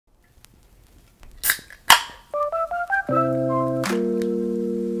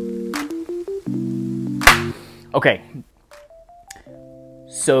Okay,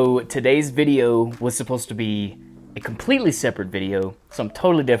 so today's video was supposed to be a completely separate video, something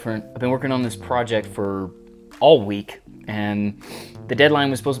totally different. I've been working on this project for all week, and the deadline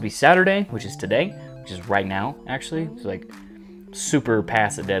was supposed to be Saturday, which is today, which is right now, actually. It's like super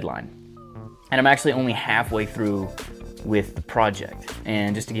past the deadline. And I'm actually only halfway through with the project.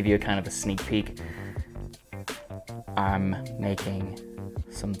 And just to give you a kind of a sneak peek, I'm making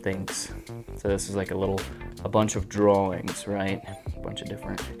some things. So this is like a bunch of drawings, right? A bunch of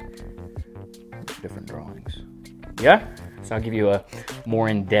different drawings. Yeah? So I'll give you a more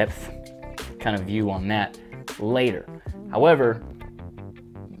in-depth kind of view on that later. However,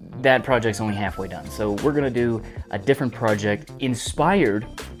 that project's only halfway done. So we're gonna do a different project inspired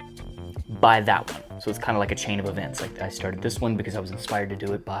by that one. So it's kind of like a chain of events. Like I started this one because I was inspired to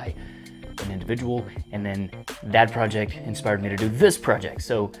do it by an individual, and then that project inspired me to do this project.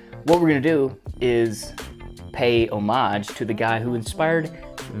 So what we're gonna do is pay homage to the guy who inspired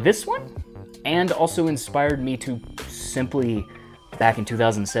this one and also inspired me to simply, back in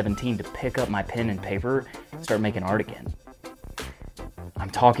 2017, to pick up my pen and paper and start making art again. I'm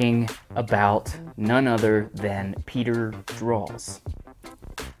talking about none other than Peter Draws,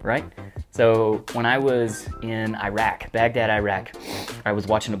 right? So when I was in Iraq, Baghdad, Iraq, I was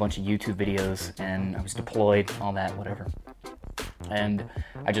watching a bunch of YouTube videos and I was deployed, all that, whatever. And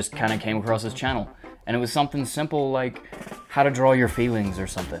I just kind of came across this channel, and it was something simple like how to draw your feelings or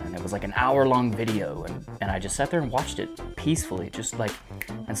something. And it was like an hour-long video, and I just sat there and watched it peacefully, just like,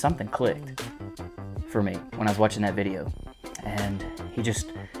 and something clicked for me when I was watching that video. And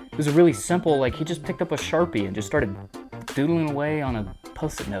it was a really simple, like he just picked up a Sharpie and just started doodling away on a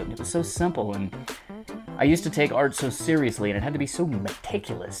Post-it note, and it was so simple. And I used to take art so seriously, and it had to be so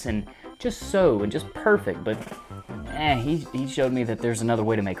meticulous and just perfect, but he showed me that there's another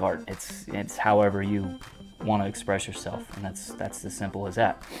way to make art. It's however you want to express yourself, and that's as simple as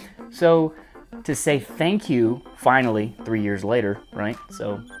that. So to say thank you, finally, 3 years later, right?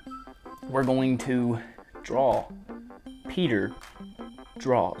 So we're going to draw Peter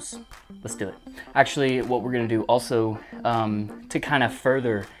Draws. Let's do it. Actually, what we're gonna do also, to kind of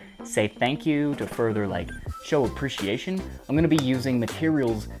further say thank you, to further like show appreciation, I'm gonna be using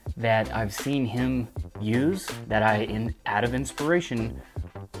materials that I've seen him use, that out of inspiration,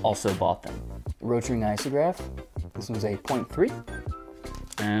 also bought them. Rotring Isograph. This one's a 0.3.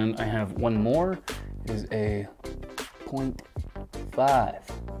 And I have one more, it is a 0.5,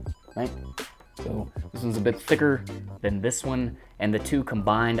 right? So this one's a bit thicker than this one, and the two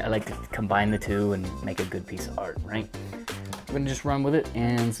combined, I like to combine the two and make a good piece of art, right? I'm gonna just run with it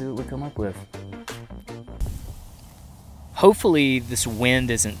and see what we come up with. Hopefully this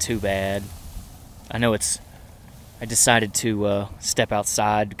wind isn't too bad. I know I decided to step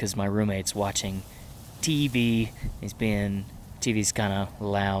outside because my roommate's watching TV. TV's kind of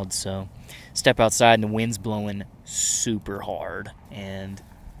loud, so step outside and the wind's blowing super hard, and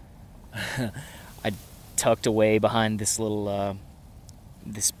I tucked away behind this little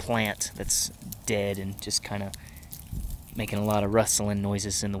this plant that's dead and just kind of making a lot of rustling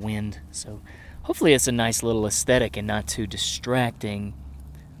noises in the wind. So hopefully it's a nice little aesthetic and not too distracting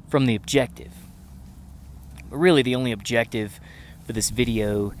from the objective. But really the only objective for this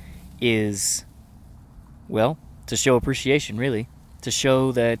video is, well, to show appreciation, really. To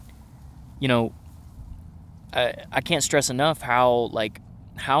show that, you know, I can't stress enough how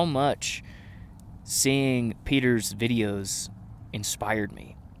much seeing Peter's videos inspired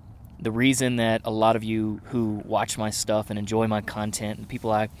me. The reason that a lot of you who watch my stuff and enjoy my content, and the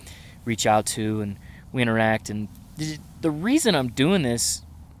people I reach out to and we interact, and the reason I'm doing this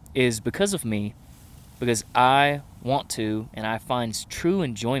is because of me, because I want to and I find true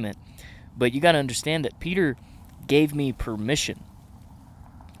enjoyment. But you got to understand that Peter gave me permission,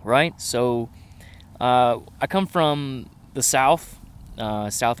 right? So I come from the South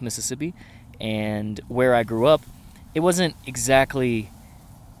Mississippi, and where I grew up, it wasn't exactly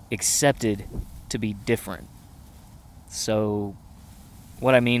accepted to be different. So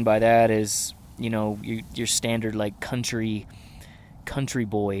what I mean by that is, you know, your standard like country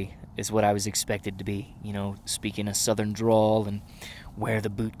boy is what I was expected to be, you know, speaking a southern drawl and wear the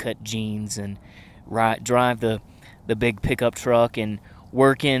bootcut jeans and drive the big pickup truck and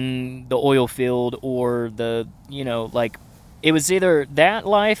work in the oil field, or the, you know, like, it was either that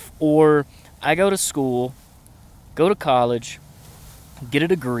life or I go to school, go to college, get a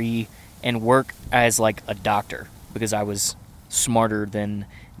degree, and work as like a doctor because I was smarter than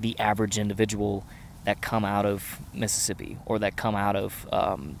the average individual that come out of Mississippi, or that come out of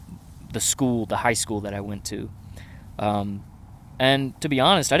the high school that I went to. And to be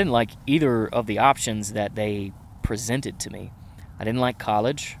honest, I didn't like either of the options that they presented to me. I didn't like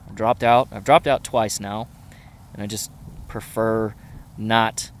college. I dropped out. I've dropped out twice now, and I just prefer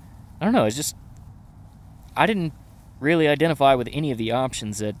not. I don't know. It's just I didn't really identify with any of the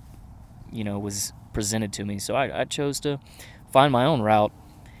options that was presented to me. So I chose to find my own route,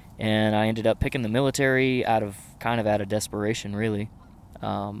 and I ended up picking the military out of desperation, really,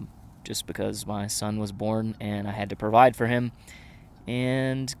 just because my son was born and I had to provide for him.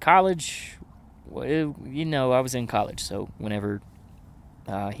 And college, I was in college, so whenever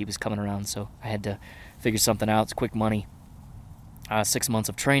he was coming around, so I had to figure something out. It's quick money. 6 months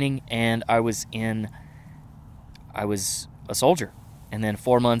of training, and I was a soldier. And then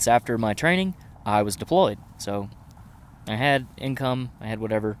 4 months after my training, I was deployed. So I had income, I had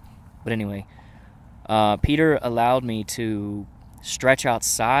whatever. But anyway, Peter allowed me to stretch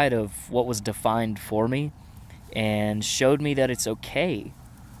outside of what was defined for me, and showed me that it's okay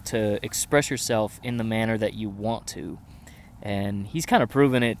to express yourself in the manner that you want to. And he's kind of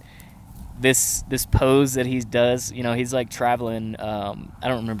proven it. This pose that he does, he's like traveling. I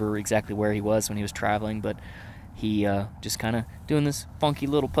don't remember exactly where he was when he was traveling, but he just kind of doing this funky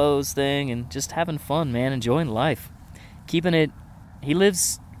little pose thing and just having fun, man, enjoying life, keeping it. He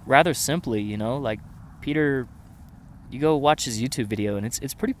lives rather simply, like Peter. You go watch his YouTube video, and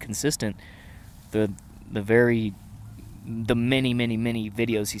it's pretty consistent. The many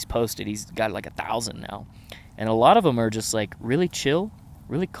videos he's posted, he's got like 1,000 now, and a lot of them are just like really chill,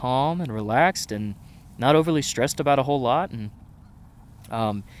 really calm and relaxed, and not overly stressed about a whole lot. And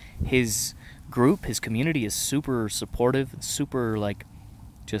his group, his community is super supportive, super like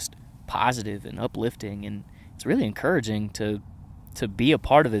just positive and uplifting, and it's really encouraging to be a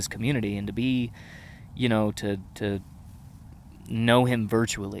part of his community and to be, to know him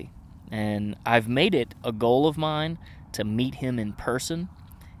virtually. And I've made it a goal of mine to meet him in person,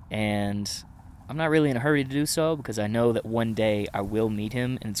 and I'm not really in a hurry to do so because I know that one day I will meet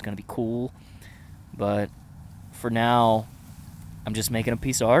him and it's going to be cool. But for now, I'm just making a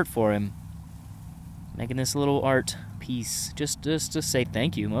piece of art for him. Making this little art piece just to say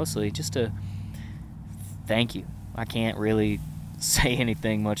thank you, mostly. Just to thank you. I can't really say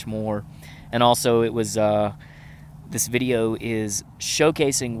anything much more. And also, it was this video is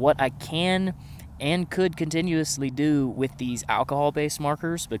showcasing what I can and could continuously do with these alcohol-based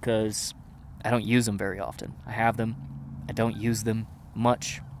markers, because I don't use them very often. I have them. I don't use them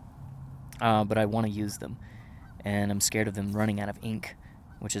much, but I want to use them. And I'm scared of them running out of ink,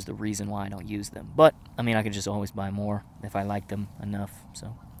 which is the reason why I don't use them. But, I mean, I could just always buy more if I like them enough.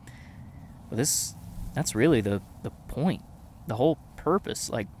 So, but that's really the point, the whole purpose.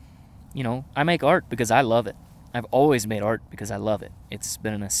 Like, I make art because I love it. I've always made art because I love it. It's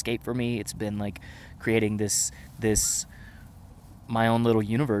been an escape for me. It's been like creating this my own little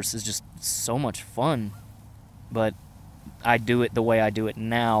universe is just so much fun. But I do it the way I do it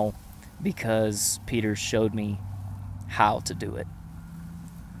now because Peter showed me how to do it.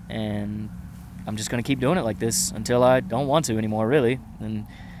 And I'm just going to keep doing it like this until I don't want to anymore, really. And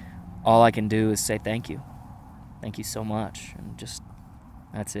all I can do is say thank you. Thank you so much. And just,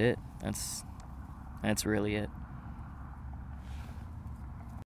 that's it. That's really it.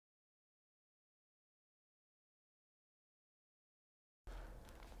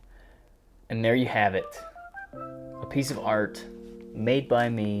 And there you have it. A piece of art made by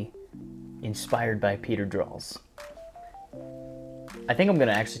me, inspired by Peter Draws. I think I'm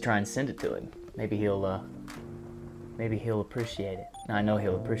gonna actually try and send it to him. Maybe he'll appreciate it. Now, I know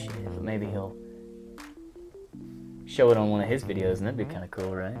he'll appreciate it, but maybe he'll show it on one of his videos, and that'd be kind of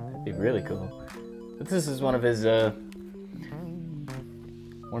cool, right? That'd be really cool. But this is one of his, yeah.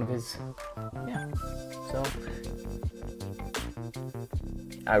 So,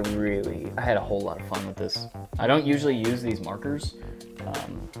 I had a whole lot of fun with this. I don't usually use these markers,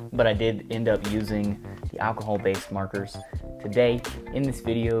 but I did end up using the alcohol-based markers today in this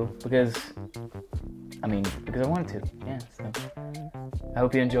video because I wanted to. Yeah, so I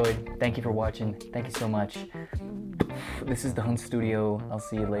hope you enjoyed. Thank you for watching. Thank you so much. This is the Hunt Studio. I'll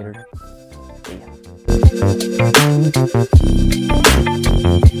see you later. See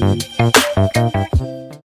ya.